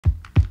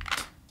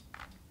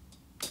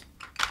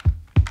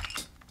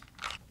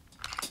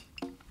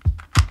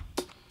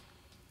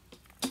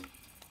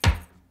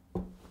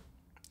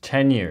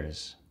10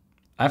 years.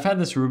 I've had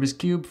this Rubik's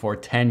Cube for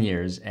 10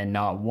 years and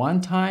not one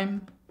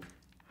time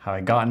have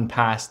I gotten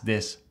past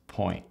this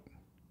point.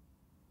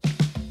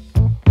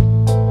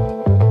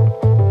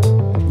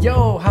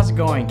 Yo, how's it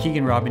going?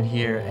 𝗃𝗵𝗶𝗹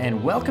here,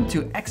 and welcome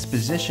to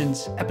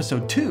Expositions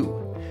Episode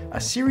 2, a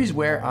series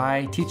where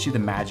I teach you the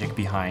magic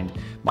behind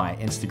my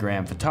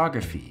Instagram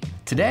photography.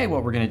 Today,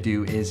 what we're gonna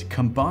do is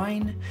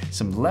combine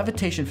some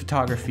levitation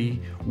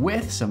photography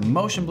with some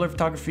motion blur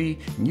photography,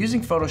 and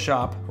using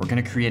Photoshop, we're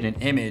gonna create an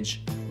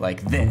image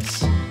like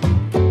this.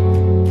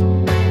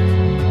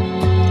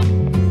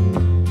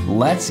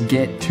 Let's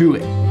get to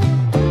it.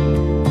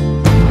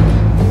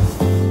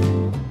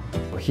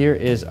 Here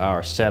is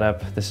our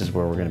setup. This is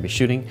where we're gonna be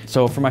shooting.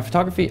 So for my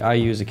photography, I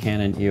use a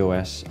Canon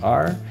EOS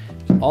R.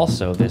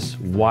 Also, this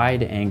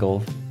wide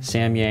angle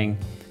Samyang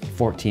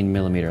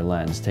 14mm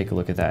lens. Take a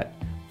look at that.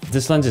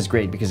 This lens is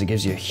great because it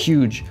gives you a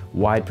huge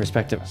wide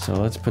perspective. So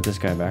let's put this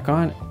guy back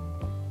on.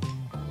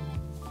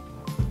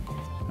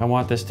 I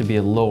want this to be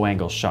a low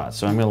angle shot,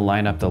 so I'm gonna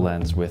line up the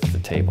lens with the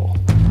table.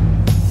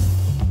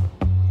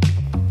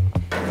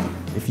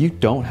 If you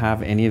don't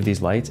have any of these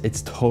lights,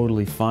 it's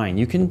totally fine.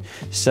 You can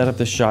set up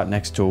the shot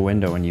next to a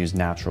window and use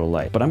natural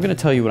light. But I'm gonna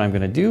tell you what I'm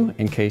gonna do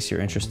in case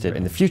you're interested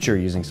in the future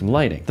using some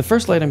lighting. The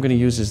first light I'm gonna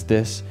use is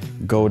this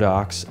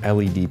𝗏𝗏𝗃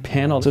LED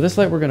panel. So this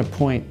light we're gonna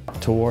point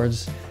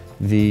towards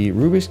the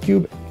Rubik's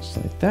Cube, just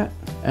like that.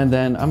 And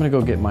then I'm gonna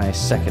go get my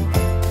second.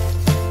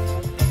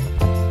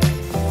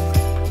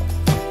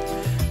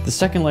 The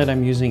second light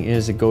I'm using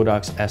is a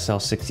𝗏𝗏𝗃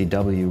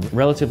SL60W,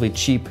 relatively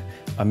cheap,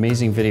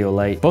 amazing video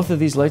light. Both of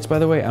these lights, by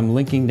the way, I'm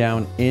linking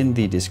down in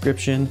the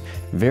description.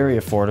 Very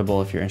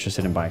affordable if you're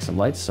interested in buying some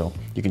lights, so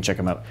you can check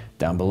them out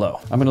down below.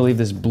 I'm gonna leave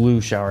this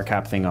blue shower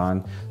cap thing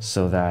on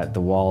so that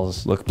the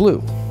walls look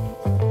blue.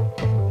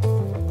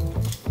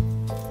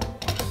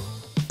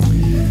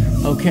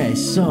 Okay,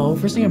 so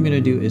first thing I'm gonna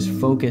do is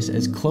focus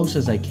as close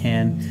as I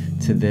can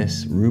to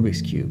this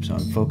Rubik's Cube. So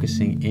I'm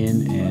focusing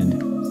in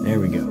and there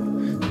we go.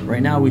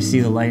 Right now we see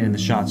the light in the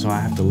shot, so I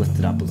have to lift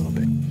it up a little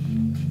bit.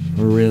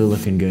 We're really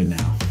looking good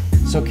now.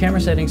 So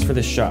camera settings for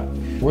this shot.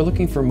 We're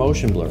looking for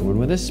motion blur.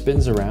 When this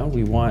spins around,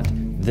 we want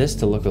this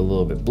to look a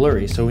little bit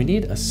blurry, so we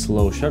need a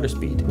slow shutter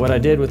speed. What I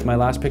did with my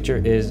last picture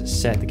is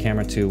set the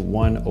camera to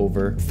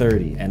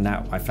 1/30, and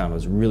that I found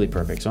was really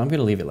perfect, so I'm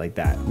gonna leave it like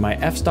that. My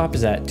f-stop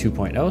is at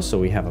 2.0, so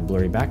we have a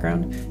blurry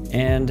background,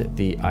 and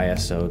the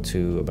ISO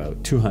to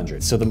about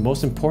 200. So the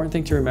most important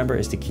thing to remember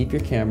is to keep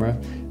your camera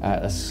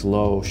at a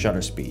slow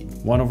shutter speed.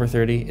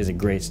 1/30 is a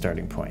great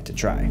starting point to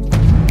try.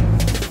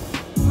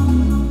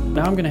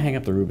 Now I'm gonna hang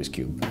up the Rubik's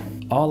Cube.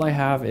 All I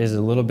have is a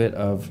little bit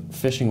of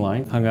fishing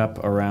line hung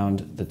up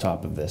around the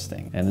top of this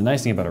thing. And the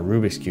nice thing about a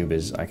Rubik's Cube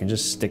is I can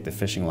just stick the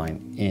fishing line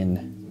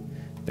in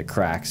the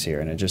cracks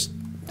here and it just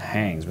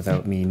hangs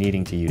without me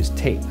needing to use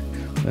tape.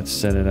 Let's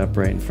set it up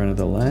right in front of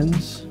the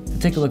lens.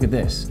 Take a look at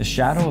this. The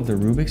shadow of the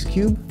Rubik's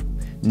Cube,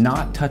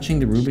 not touching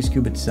the Rubik's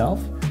Cube itself,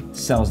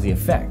 sells the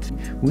effect.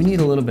 We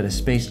need a little bit of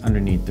space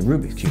underneath the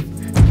Rubik's Cube.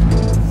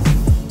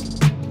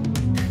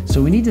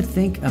 So we need to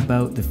think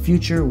about the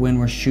future when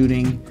we're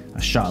shooting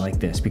a shot like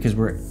this, because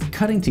we're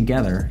cutting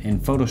together in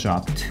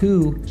Photoshop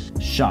two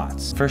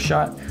shots. First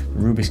shot,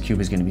 the Rubik's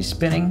Cube is gonna be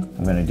spinning.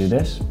 I'm gonna do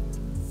this.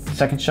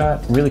 Second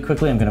shot, really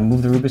quickly, I'm gonna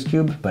move the Rubik's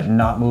Cube, but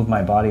not move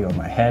my body or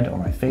my head or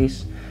my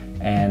face.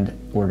 And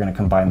we're gonna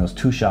combine those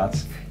two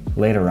shots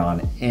later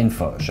on in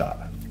Photoshop.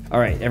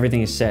 All right,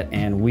 everything is set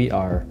and we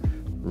are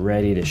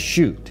ready to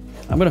shoot.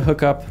 I'm gonna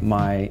hook up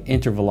my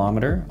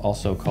intervalometer,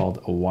 also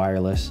called a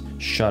wireless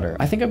shutter.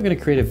 I think I'm gonna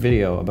create a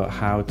video about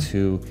how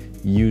to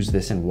use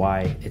this and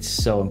why it's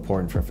so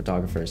important for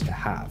photographers to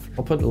have.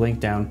 I'll put the link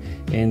down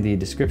in the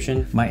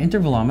description. My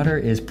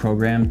intervalometer is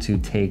programmed to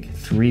take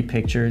 3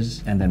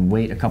 pictures and then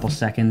wait a couple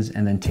seconds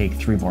and then take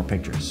 3 more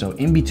pictures. So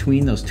in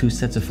between those 2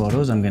 sets of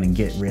photos, I'm gonna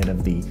get rid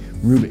of the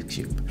Rubik's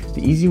Cube.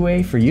 The easy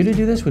way for you to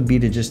do this would be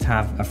to just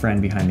have a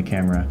friend behind the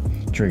camera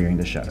triggering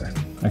the shutter.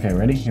 Okay,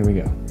 ready? Here we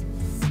go.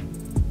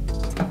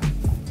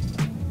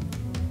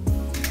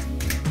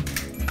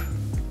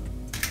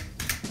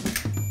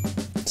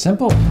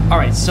 Simple. All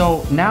right,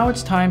 so now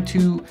it's time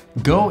to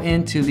go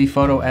into the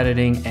photo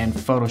editing and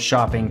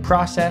photoshopping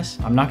process.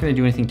 I'm not gonna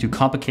do anything too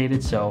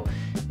complicated, so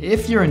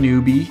if you're a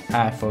newbie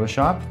at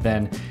Photoshop,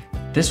 then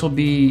this will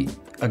be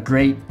a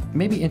great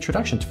maybe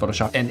introduction to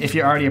Photoshop. And if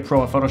you're already a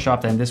pro at Photoshop,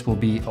 then this will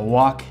be a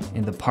walk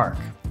in the park,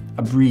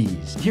 a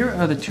breeze. Here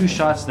are the 2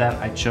 shots that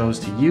I chose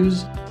to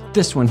use.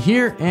 This one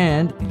here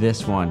and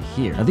this one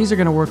here. Now these are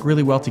gonna work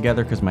really well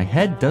together because my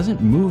head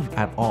doesn't move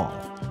at all.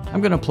 I'm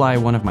gonna apply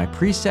one of my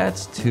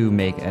presets to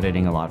make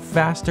editing a lot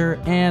faster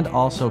and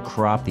also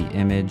crop the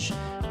image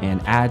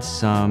and add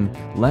some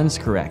lens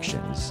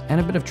corrections and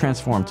a bit of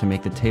transform to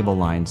make the table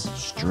lines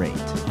straight.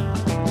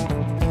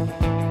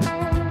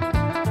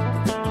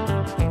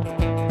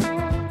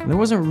 There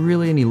wasn't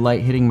really any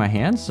light hitting my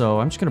hand, so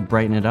I'm just gonna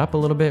brighten it up a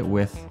little bit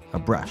with a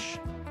brush.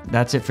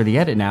 That's it for the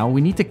edit now.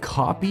 We need to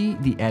copy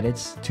the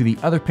edits to the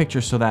other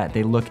picture so that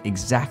they look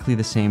exactly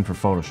the same for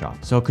Photoshop.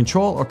 So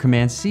Control or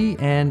Command C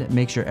and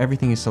make sure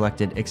everything is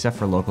selected except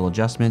for local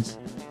adjustments.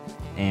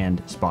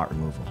 and spot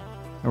removal.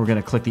 And we're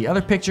gonna click the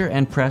other picture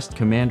and press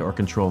Command or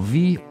Control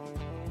V.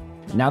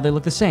 Now they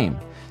look the same.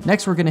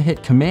 Next, we're gonna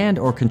hit Command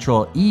or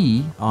Control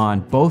E on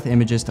both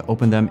images to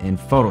open them in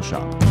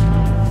Photoshop.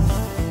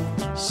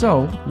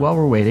 So while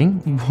we're waiting,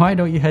 why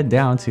don't you head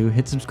down to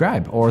hit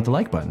subscribe or the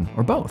like button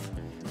or both?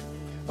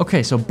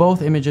 Okay, so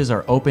both images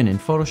are open in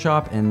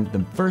Photoshop and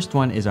the first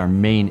one is our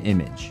main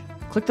image.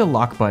 Click the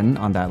lock button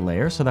on that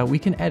layer so that we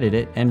can edit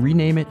it and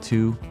rename it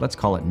to, let's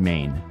call it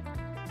main.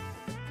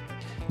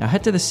 Now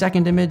head to the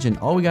second image and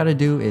all we gotta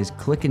do is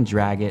click and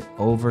drag it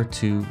over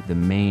to the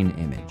main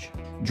image.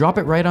 Drop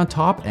it right on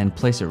top and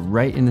place it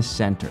right in the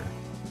center.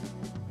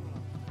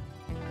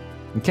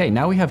 Okay,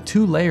 now we have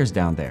two layers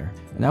down there.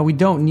 Now we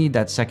don't need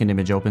that second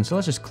image open, so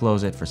let's just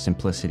close it for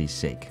simplicity's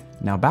sake.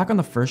 Now back on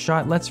the first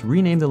shot, let's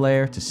rename the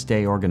layer to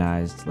stay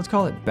organized. Let's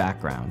call it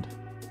background.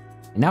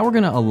 Now we're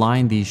gonna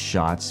align these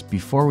shots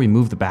before we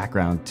move the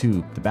background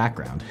to the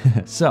background.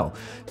 So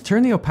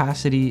turn the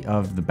opacity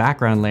of the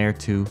background layer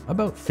to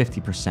about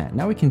 50%.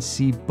 Now we can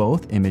see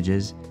both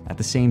images at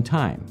the same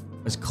time.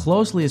 As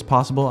closely as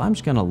possible, I'm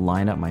just gonna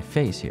line up my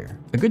face here.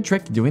 A good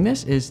trick to doing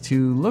this is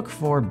to look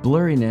for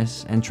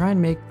blurriness and try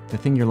and make the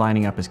thing you're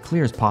lining up as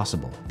clear as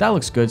possible. That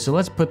looks good, so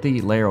let's put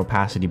the layer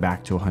opacity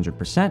back to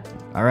 100%.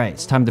 All right,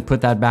 it's time to put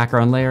that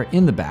background layer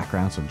in the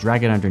background, so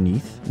drag it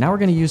underneath. Now we're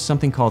gonna use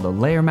something called a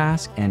layer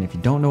mask, and if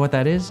you don't know what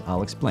that is,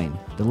 I'll explain.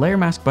 The layer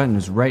mask button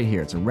is right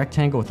here. It's a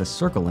rectangle with a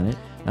circle in it.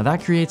 Now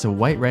that creates a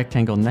white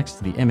rectangle next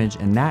to the image,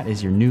 and that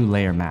is your new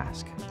layer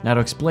mask. Now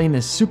to explain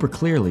this super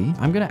clearly,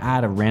 I'm gonna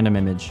add a random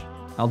image.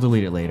 I'll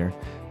delete it later,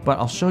 but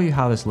I'll show you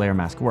how this layer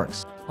mask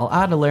works. I'll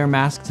add a layer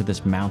mask to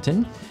this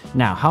mountain.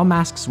 Now, how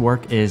masks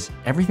work is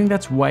everything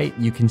that's white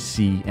you can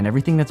see and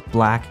everything that's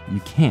black you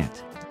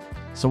can't.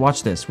 So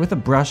watch this. With a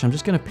brush, I'm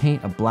just gonna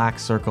paint a black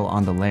circle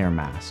on the layer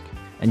mask.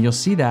 And you'll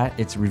see that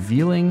it's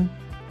revealing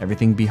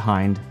everything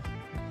behind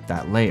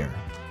that layer.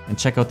 And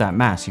check out that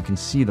mask. You can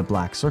see the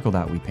black circle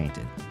that we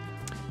painted.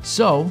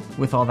 So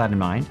with all that in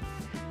mind,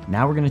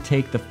 now we're gonna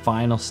take the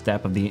final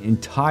step of the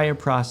entire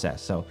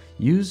process. So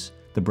use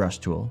the brush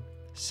tool,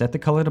 set the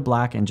color to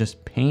black, and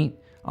just paint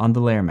on the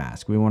layer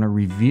mask. We want to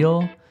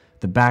reveal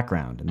the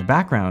background, and the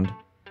background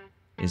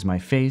is my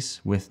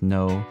face with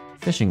no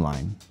fishing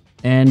line.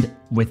 And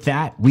with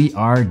that, we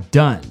are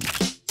done.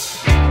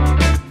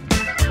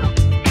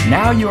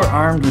 Now you are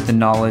armed with the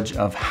knowledge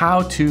of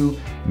how to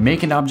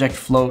make an object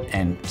float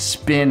and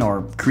spin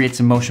or create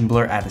some motion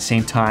blur at the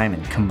same time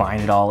and combine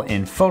it all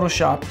in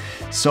Photoshop.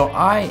 So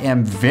I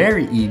am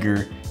very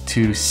eager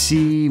to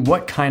see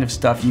what kind of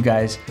stuff you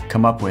guys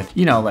come up with.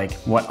 You know, like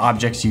what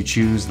objects you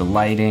choose, the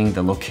lighting,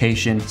 the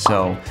location.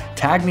 So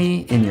tag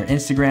me in your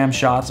Instagram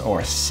shots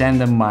or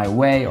send them my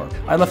way, or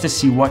I'd love to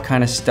see what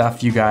kind of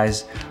stuff you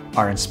guys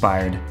are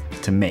inspired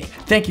to make.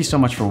 Thank you so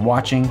much for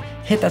watching.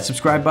 Hit that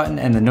subscribe button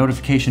and the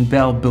notification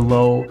bell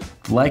below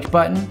the like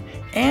button,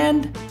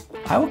 and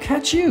I will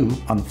catch you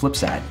on the flip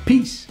side.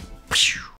 Peace.